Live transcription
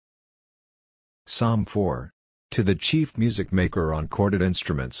Psalm 4. To the chief music maker on corded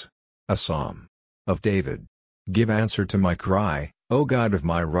instruments. A psalm of David. Give answer to my cry, O God of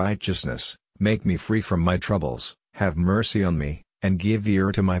my righteousness, make me free from my troubles, have mercy on me, and give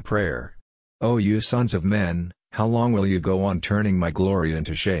ear to my prayer. O you sons of men, how long will you go on turning my glory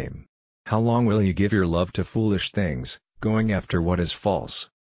into shame? How long will you give your love to foolish things, going after what is false?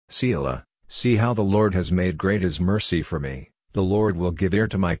 Selah, see how the Lord has made great his mercy for me. The Lord will give ear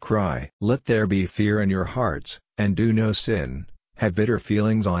to my cry. Let there be fear in your hearts, and do no sin, have bitter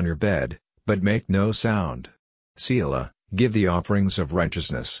feelings on your bed, but make no sound. Selah, give the offerings of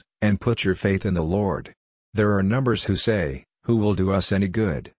righteousness, and put your faith in the Lord. There are numbers who say, who will do us any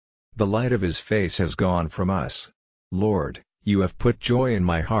good? The light of his face has gone from us. Lord, you have put joy in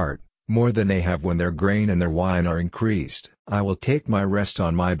my heart, more than they have when their grain and their wine are increased. I will take my rest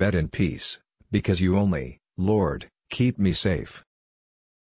on my bed in peace, because you only, Lord, keep me safe.